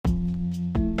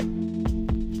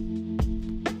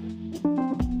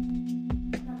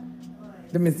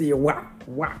Let me see you whack.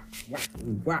 Let me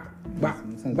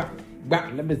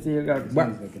see you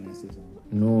whack.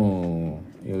 No,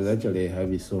 it was actually a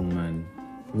heavy song, man.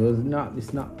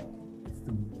 It's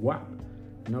WAP.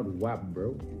 Not WAP,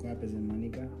 bro. WAP is in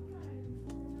Monica.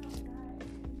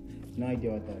 No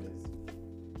idea what that is.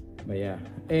 But yeah.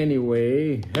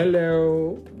 Anyway,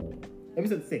 hello.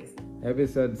 Episode 6.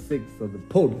 Episode 6 of the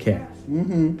podcast.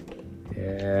 Mm-hmm.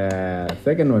 Yeah.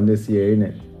 Second one this year, isn't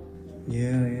it?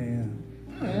 Yeah.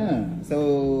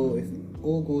 So if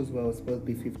all goes well, it's supposed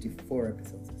to be 54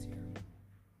 episodes this year.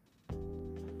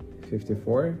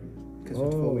 54? Because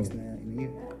 54 weeks in a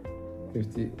year.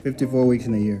 54 weeks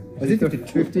in a year. Was it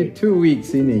 52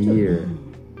 weeks in a year?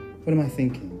 What am I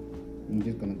thinking? I'm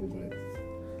just gonna Google it.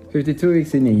 52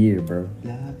 weeks in a year, bro.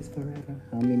 Love is forever.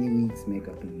 How many weeks make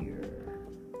up a year?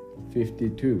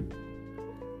 52.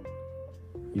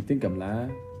 You think I'm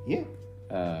lying? Yeah.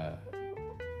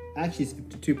 Actually, it's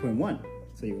 52.1.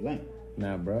 So you're lying.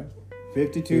 Nah, bro.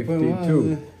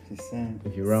 52.1.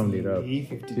 If you round it up.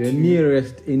 52. To your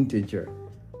nearest integer.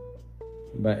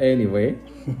 But anyway,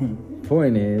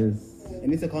 point is...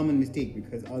 And it's a common mistake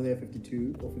because are there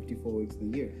 52 or 54 weeks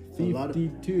in a year? So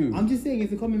 52. I'm just saying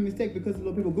it's a common mistake because a lot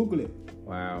of people Google it.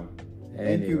 Wow.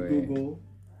 Thank you, Google.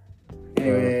 For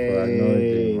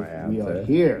acknowledging my answer. We are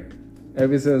here.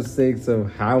 Episode 6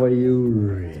 of How Are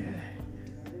You?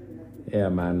 Yeah,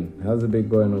 man. How's it been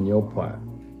going on your part?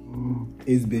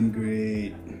 It's been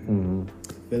great. Mm-hmm.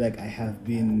 I feel like I have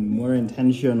been more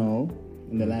intentional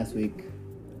in the last week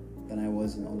than I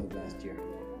was in all of last year.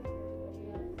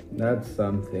 That's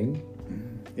something.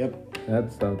 Yep.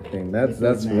 That's something. That's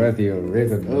nice. worth your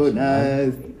recognition. Oh,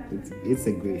 nice. It's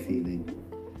a great feeling.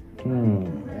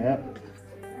 Yep.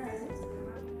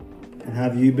 And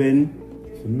have you been?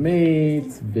 For me,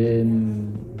 it's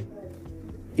been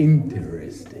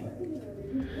interesting.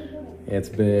 It's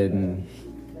been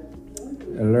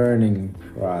a learning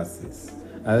process.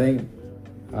 I think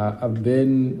I've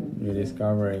been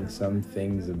rediscovering some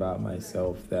things about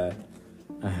myself that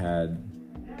I had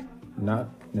not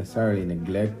necessarily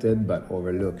neglected but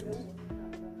overlooked.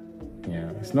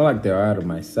 Yeah, it's not like they're out of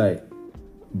my sight,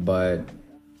 but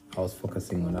I was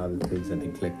focusing on other things and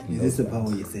neglecting. Is this the part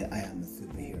where you say I am a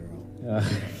superhero?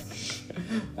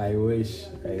 I wish,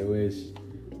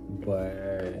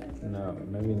 but no,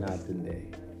 maybe not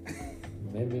today.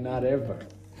 Maybe not ever.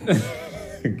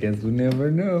 Guess we'll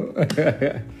never know.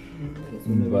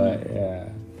 But yeah,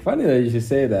 funny that you should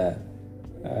say that.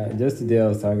 Just today I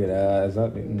was talking.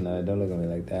 No, don't look at me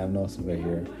like that. I'm not a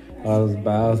superhero. I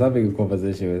was having a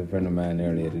conversation with a friend of mine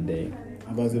earlier today.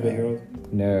 About superheroes?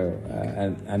 No,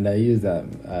 and I used that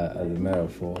as a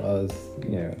metaphor. I was,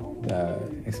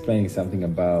 explaining something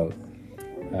about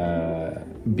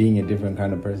being a different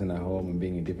kind of person at home and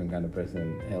being a different kind of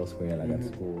person elsewhere, like at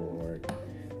school or work.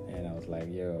 And I was like,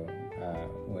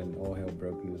 when all hell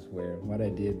broke loose, what I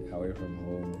did away from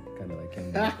home kind of like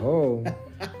came back home.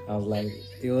 I was like,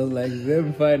 it was like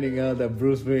them finding out that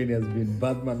Bruce Wayne has been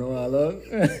Batman all along.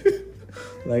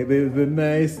 Like the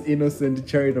nice, innocent,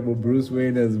 charitable Bruce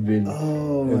Wayne has been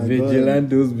a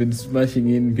vigilante who's been smashing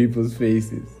in people's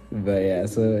faces. But yeah,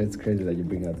 so it's crazy that you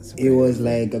bring out the. It was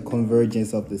like a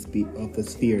convergence of the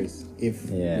spheres. If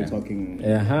you're talking.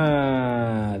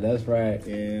 Yeah, that's right.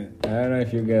 Yeah. I don't know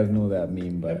if you guys know that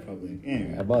meme, but probably.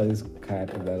 Anyway. About this cat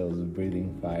that was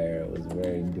breathing fire, was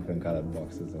wearing different colored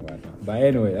boxes and whatnot. But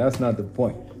anyway, that's not the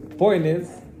point. The point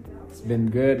is, it's been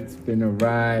good. It's been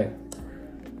alright.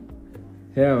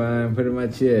 Yeah, man, pretty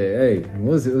much it. Hey,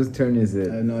 whose turn is it?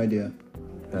 I have no idea.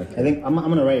 Okay. I think I'm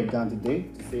gonna write it down today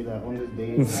to say that on this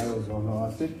day I was gonna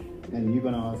ask it, and you're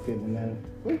gonna ask it, and then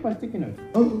where's my sticky note?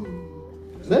 Oh,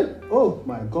 is that? Oh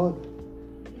my god!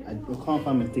 I can't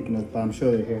find my sticky notes, but I'm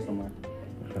sure they're here somewhere.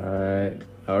 All right,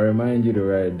 I'll remind you to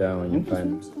write it down when you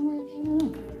find it.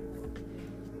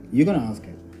 You're gonna ask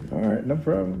it. All right, no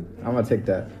problem. I'm gonna take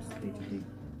that.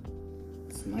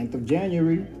 It's 9th of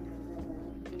January.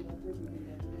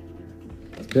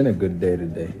 It's been a good day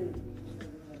today.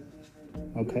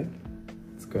 Okay.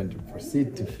 It's going to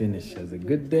proceed to finish as a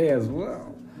good day as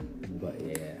well. But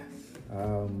yeah.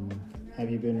 Have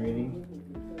you been reading?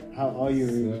 How are you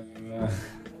reading?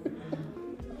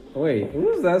 Wait,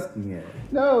 who's asking it?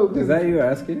 No. Is that you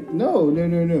asking? No.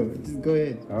 Just go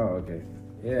ahead. Oh, okay.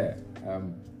 Yeah.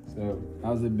 So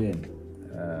how's it been?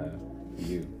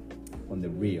 You on the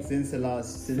real? Since we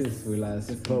last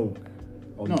spoke.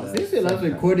 Since we last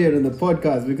recorded on the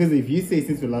podcast, because if you say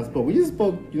since we last spoke, we just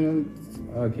spoke,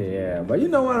 Okay, yeah, but you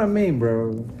know what I mean,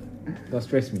 bro. Don't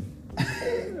stress me.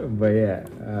 But yeah,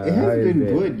 it has been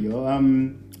good, yo.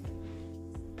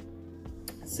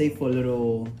 Say for a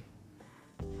little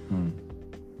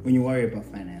when you worry about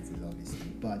finances,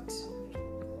 obviously, but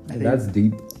I think, That's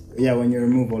deep. yeah, when you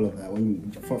remove all of that,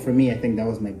 for me, I think that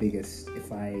was my biggest.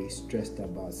 If I stressed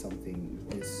about something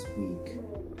this week,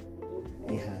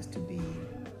 it has to be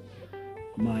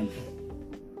money.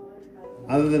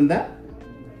 Other than that,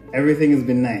 everything has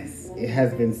been nice. It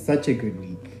has been such a good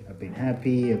week. I've been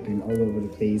happy. I've been all over the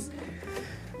place.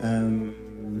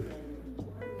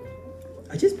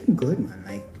 I just been good, man.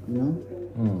 Like, you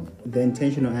know, the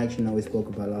intentional action that we spoke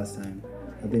about last time.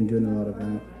 I've been doing a lot of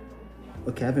that.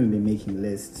 Okay, I haven't been making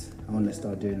lists. I want to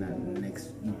start doing that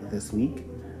this week.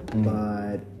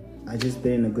 But I just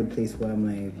been in a good place where I'm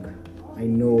like, I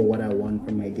know what I want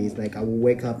from my days. Like, I will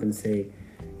wake up and say,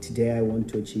 today I want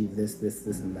to achieve this,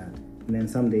 and that. And then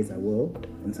some days I will,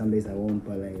 and some days I won't.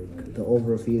 But like the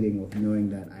overall feeling of knowing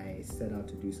that I set out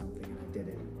to do something and I did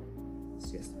it,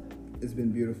 it's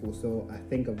been beautiful. So I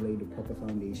think I've laid the proper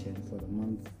foundation for the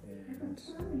month, and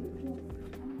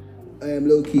I am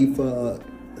low key for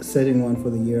setting one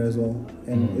for the year as well.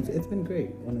 And it's been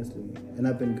great, honestly. And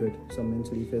I've been good. So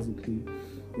mentally, physically,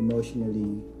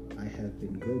 emotionally, I have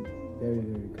been good. Very,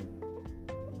 very good.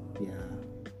 Yeah.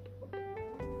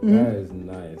 That is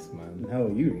nice, man. How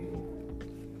are you reading?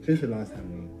 Since the last time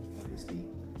we obviously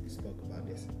spoke about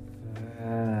this.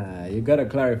 You gotta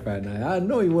clarify now. I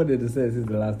know you wanted to say since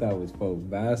the last time we spoke,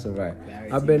 but that's alright.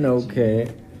 I've been okay.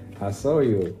 I saw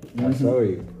you.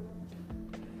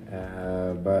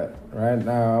 But right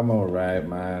now I'm alright,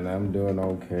 man. I'm doing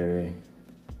okay.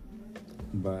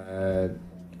 But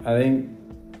I think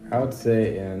I would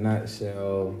say in a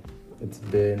nutshell, it's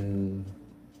been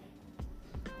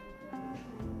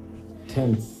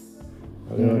tense,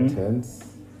 a little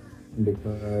tense,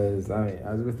 because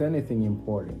as with anything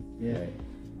important, right,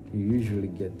 you usually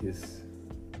get this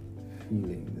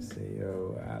feeling to say,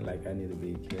 I need to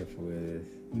be careful with this.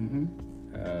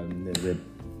 There's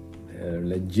a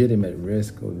legitimate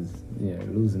risk of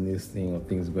losing this thing or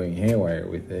things going haywire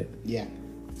with it. Yeah.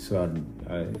 So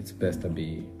it's best to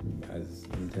be as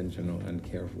intentional and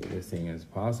careful with this thing as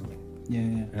possible. Yeah.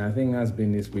 And I think that's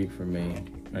been this week for me.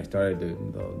 I started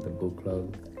the book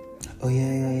club. Oh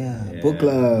yeah. Book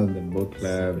club. The book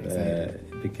club,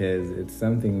 because it's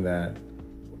something that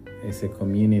it's a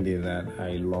community that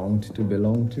I longed to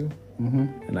belong to,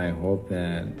 and I hope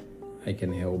that I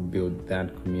can help build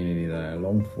that community that I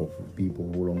long for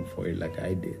people who long for it like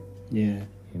I did. Yeah.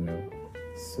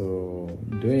 So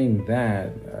doing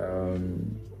that,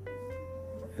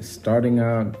 starting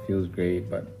out feels great,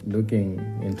 but looking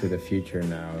into the future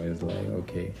now is like,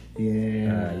 okay.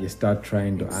 Yeah. You start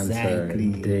trying to answer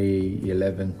day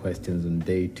 11 questions on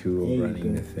day 2 of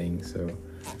running the thing. So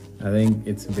I think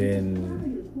it's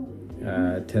been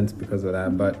tense because of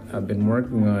that, but I've been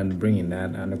working on bringing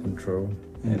that under control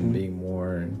and being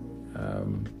more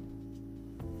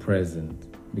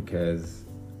present, because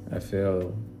I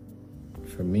feel,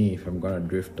 for me, if I'm gonna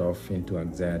drift off into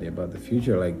anxiety about the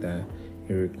future like that,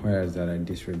 it requires that I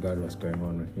disregard what's going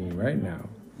on with me right now,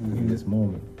 in this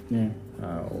moment,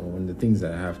 or in the things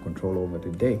that I have control over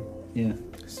today. Yeah.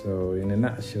 So in a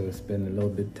nutshell, it's been a little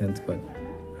bit tense, but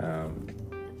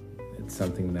it's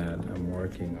something that I'm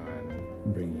working on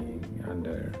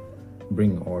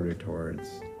bringing order towards.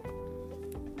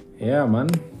 Yeah, man.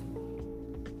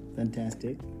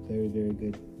 Fantastic. Very, very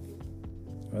good.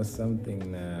 What's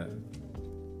something that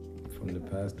from the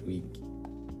past week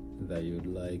that you'd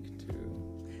like to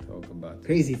talk about?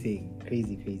 Crazy thing.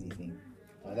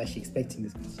 I was actually expecting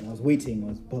this question. I was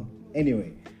waiting. But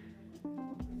anyway,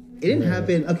 it didn't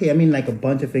happen. Okay, I mean, like a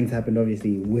bunch of things happened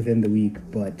obviously within the week,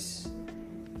 but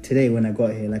today when I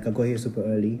got here, I got here super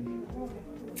early,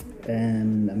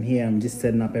 and I'm here. I'm just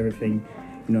setting up everything,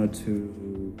 I'm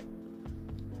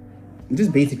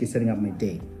just basically setting up my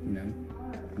day.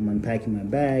 I'm unpacking my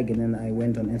bag, and then I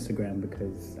went on Instagram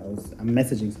because I'm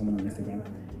messaging someone on Instagram,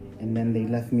 and then they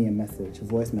left me a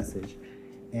voice message,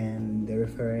 and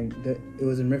it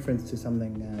was in reference to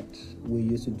something that we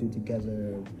used to do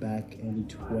together back in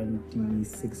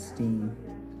 2016,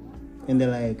 and they're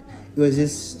like, it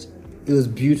was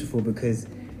beautiful because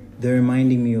they're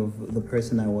reminding me of the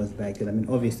person I was back then. I mean,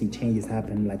 obviously changes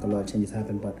happen, like a lot of changes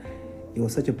happen, but it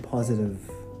was such a positive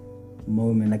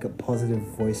moment, like a positive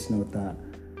voice note that,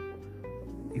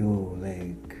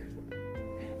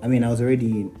 I mean, I was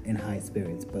already in high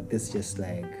spirits, but this just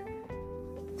like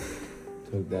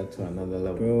took that to another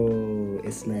level. Bro,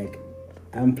 it's like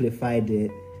amplified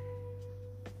it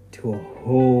to a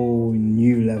whole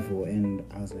new level, and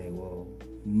I was like, whoa,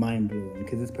 mind blown,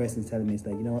 because this person's telling me, it's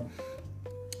like, you know what,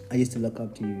 I used to look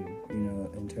up to you,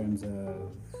 in terms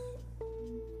of,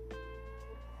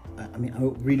 I mean, I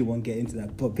really won't get into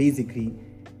that, but basically,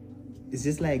 it's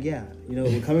just like, yeah, you know,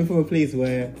 we're coming from a place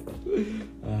where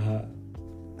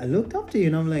I looked up to you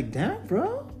and I'm like, damn,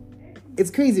 bro.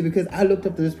 It's crazy because I looked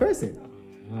up to this person.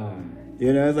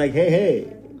 You know, it's like,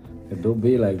 hey. It don't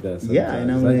be like that sometimes. Yeah,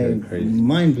 and I'm like, crazy.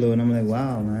 mind blown. I'm like,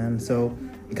 wow, man. So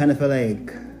it kind of felt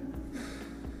like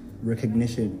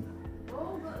recognition.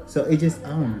 So it just, I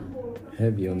don't know.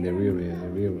 Heavy on the real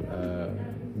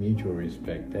mutual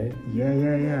respect, eh? Yeah.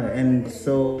 And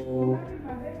so,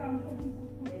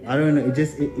 I don't know,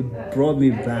 it brought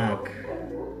me back,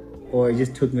 or it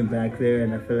just took me back there,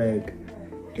 and I feel like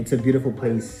it's a beautiful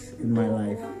place in my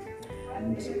life.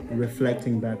 And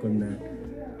reflecting back on that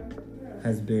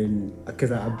has been,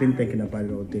 because I've been thinking about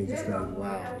it all day, just like,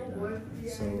 wow, you know?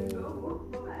 So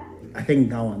I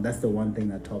think that's the one thing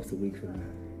that tops the week for me.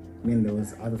 I mean, there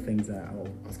was other things that I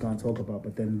was going to talk about,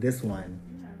 but then this one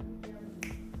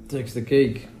takes the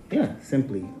cake. Yeah,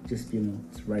 simply, just, you know,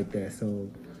 it's right there. So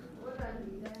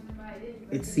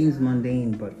it seems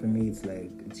mundane, but for me, it's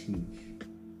like, it's huge.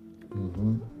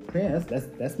 Yeah,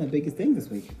 that's my biggest thing this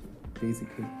week,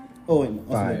 basically. Oh, and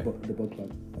also the book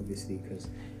club, obviously, because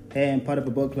I'm part of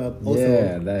a book club. Also,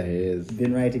 yeah, that is.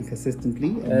 Been writing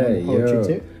consistently. Hey, yo.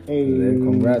 Too. Hey,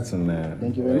 congrats on that.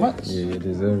 Thank you very much. You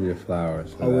deserve your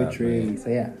flowers. Poetry. So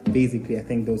yeah, basically, I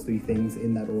think those three things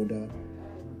in that order.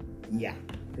 Yeah,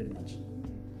 pretty much.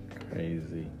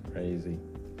 Crazy.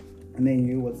 And then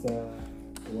you, what's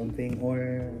one thing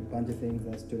or a bunch of things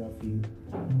that stood out for you?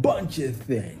 Bunch of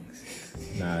things.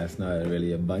 Nah, it's not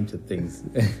really a bunch of things.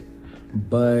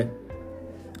 But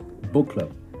book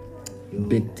club.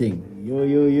 Big thing.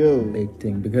 Yo. Big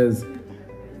thing. Because,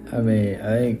 I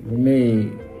think for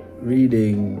me,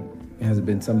 reading has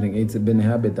been something, it's been a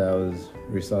habit that I was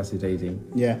resuscitating.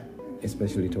 Yeah.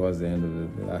 Especially towards the end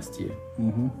of the last year.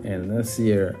 Mm-hmm. And this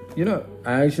year, you know,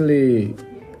 I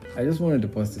just wanted to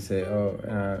post to say,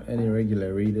 any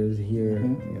regular readers here,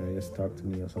 you know, just talk to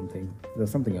me or something.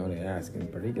 There's something I want to ask in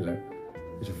particular,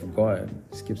 which I forgot. It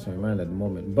skips my mind at the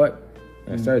moment. But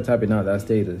when I started typing out that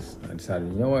status, I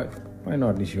decided, you know what? Why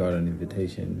not issue out an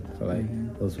invitation for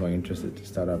those who are interested to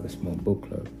start up a small book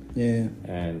club? Yeah.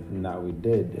 And now we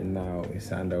did, and now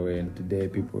it's underway. And today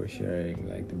people are sharing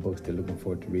the books they're looking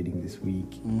forward to reading this week.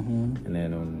 Mm-hmm. And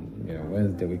then on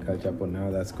Wednesday we catch up on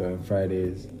how that's going.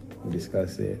 Fridays we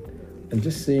discuss it, and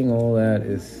just seeing all that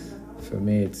is, for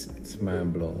me, it's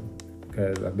mind blowing,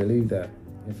 because I believe that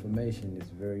information is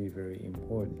very, very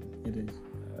important. It is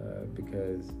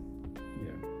because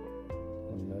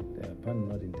pun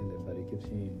not intended, but it keeps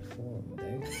you informed.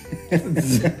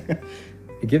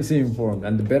 It keeps you informed,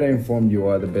 and the better informed you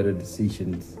are, the better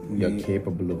decisions you're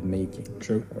capable of making.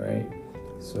 True. Right?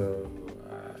 So,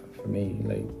 for me,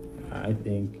 I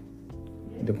think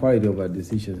the quality of our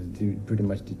decisions pretty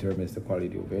much determines the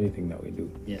quality of anything that we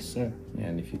do. Yes, sir.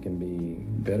 And if you can be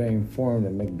better informed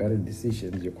and make better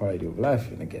decisions, your quality of life is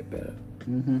going to get better.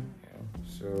 Mm-hmm.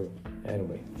 So,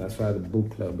 anyway, that's why the book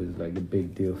club is a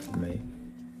big deal for me.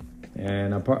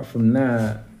 And apart from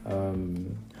that,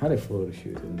 had a photo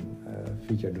shoot and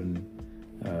featured on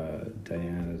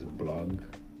Diana's blog.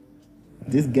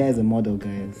 This guy's a model,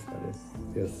 guys.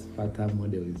 This part-time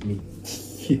model is me.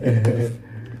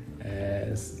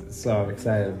 So I'm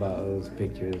excited about those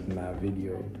pictures and that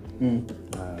video.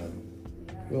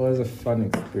 It was a fun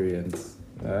experience.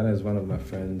 Diana is one of my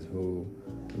friends who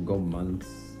go months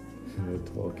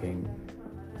talking.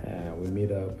 We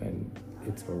meet up and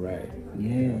it's alright.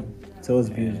 Yeah, it's always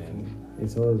beautiful. And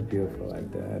it's always beautiful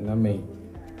like that. And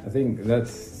I think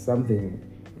that's something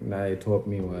that it taught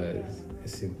me was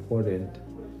it's important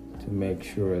to make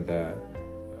sure that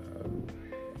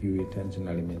you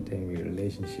intentionally maintain your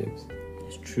relationships.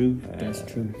 It's true. That's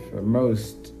true. For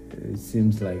most, it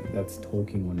seems like that's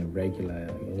talking on a regular,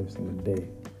 every single day.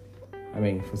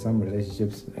 For some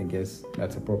relationships, I guess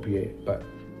that's appropriate, but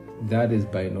that is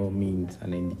by no means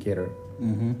an indicator,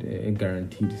 a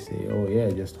guarantee to say, oh yeah,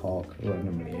 just talk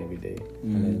randomly every day,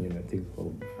 and then things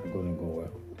are going to go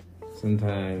well.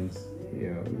 Sometimes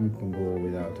you can go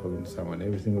without talking to someone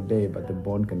every single day, but the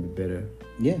bond can be better.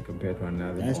 Yeah, compared to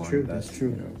another that's bond. True. That's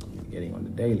true. Getting on the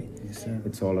daily. Yes, sir.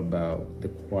 It's all about the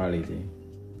quality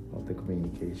of the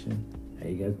communication. Are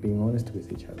you guys being honest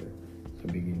with each other?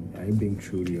 Are you being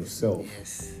true to yourself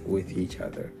with each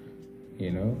other?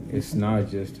 It's not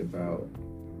just about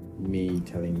me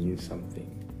telling you something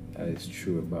that is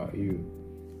true about you.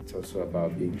 It's also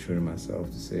about being true to myself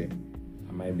to say,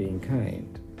 am I being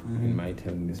kind? Am I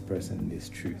telling this person this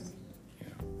truth?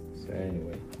 So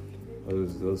anyway,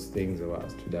 those things are what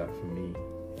stood out for me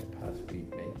the past week,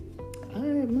 mate.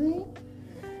 Alright, man.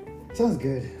 Sounds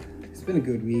good. It's been a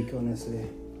good week, honestly.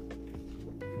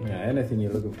 Yeah, anything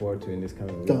you're looking forward to in this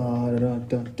coming week?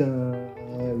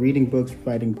 Reading books,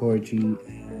 writing poetry,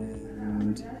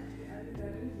 and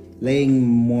laying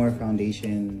more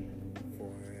foundation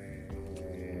for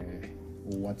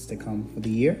what's to come for the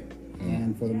year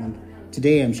and for the month.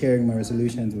 Today, I'm sharing my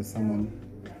resolutions with someone.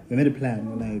 We made a plan.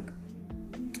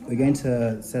 We're going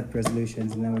to set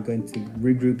resolutions, and then we're going to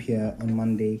regroup here on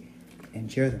Monday and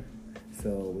share them. So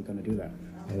we're going to do that.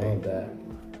 I love that.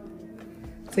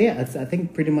 So yeah, I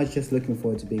think pretty much just looking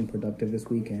forward to being productive this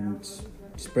week and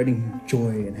spreading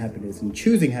joy and happiness and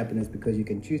choosing happiness because you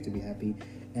can choose to be happy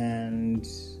and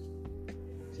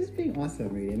just being awesome,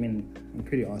 really. I mean, I'm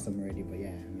pretty awesome already, but yeah,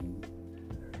 I mean.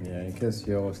 Yeah, in case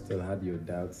you all still had your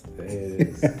doubts, there it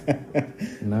is.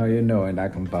 Now you know, and I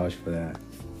can vouch for that.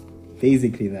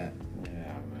 Basically that. Yeah,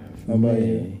 man. How about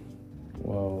you?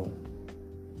 Well,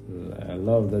 I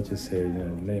love that you say,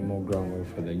 lay more groundwork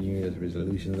for the New Year's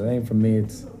resolutions. I think for me,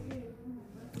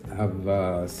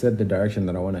 I've set the direction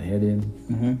that I want to head in.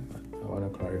 Mm-hmm. I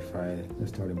want to clarify the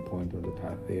starting point of the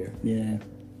path there. Yeah.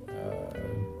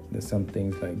 There's some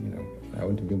things like, I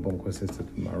want to be more consistent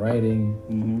with my writing.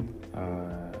 Mm-hmm.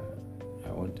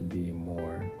 I want to be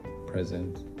more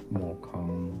present, more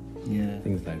calm. Yeah.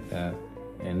 Things like that.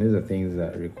 And these are things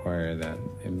that require that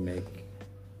it make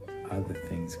other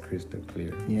things crystal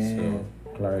clear. Yeah. So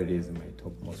clarity is my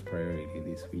topmost priority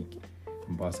this week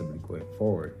and possibly going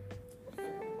forward.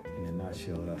 In a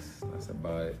nutshell, that's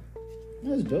about it.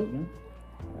 That's dope, man.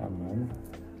 Yeah, man.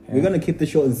 Yeah. We're gonna keep the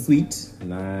short and sweet.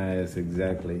 Nice,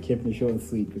 exactly. Keep the short and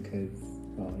sweet because,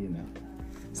 well,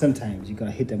 sometimes you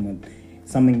gotta hit them with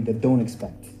something they don't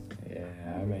expect. Yeah,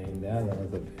 I mean, the other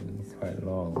ones have been quite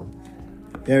long.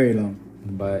 Very long.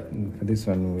 But for this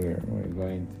one, we're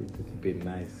going to keep it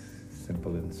nice,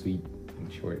 simple and sweet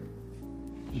and short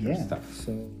stuff.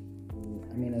 So,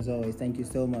 I mean, as always, thank you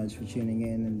so much for tuning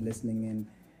in and listening in.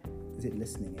 Is it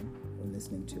listening in or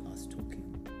listening to us talking?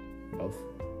 Both.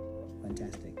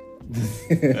 Fantastic.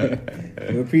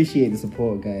 We appreciate the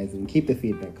support, guys, and keep the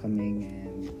feedback coming.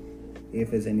 And if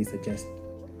there's any suggestions,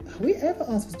 have we ever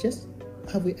asked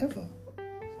for have we ever?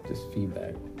 Just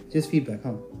feedback. Just feedback,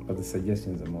 huh? But the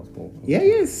suggestions are most welcome. Yeah,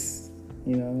 yes.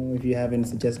 If you have any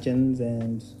suggestions,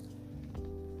 and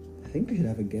I think we should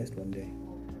have a guest one day.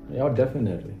 Yeah,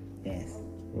 definitely. Yes.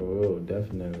 Oh,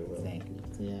 definitely. Will. Exactly.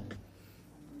 So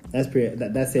yeah,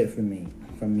 that's it from me,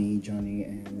 Johnny,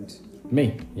 and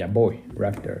me, your boy,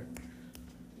 Raptor.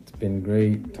 It's been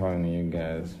great talking to you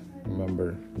guys.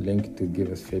 Remember, link to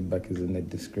give us feedback is in the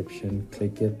description.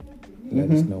 Click it. Let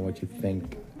us know what you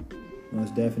think.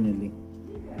 Most definitely.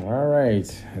 All right.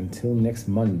 Until next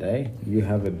Monday, you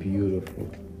have a beautiful,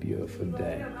 beautiful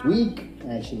day. Week,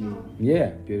 actually. Yeah,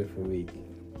 beautiful week.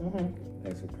 Mm-hmm.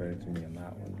 Thanks for correcting me on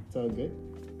that one. It's all good.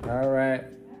 All right.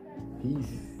 Peace.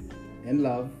 And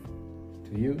love.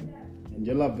 To you. And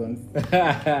your loved ones.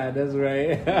 That's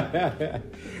right.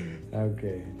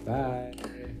 Okay. Bye.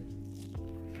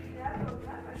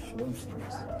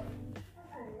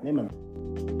 Name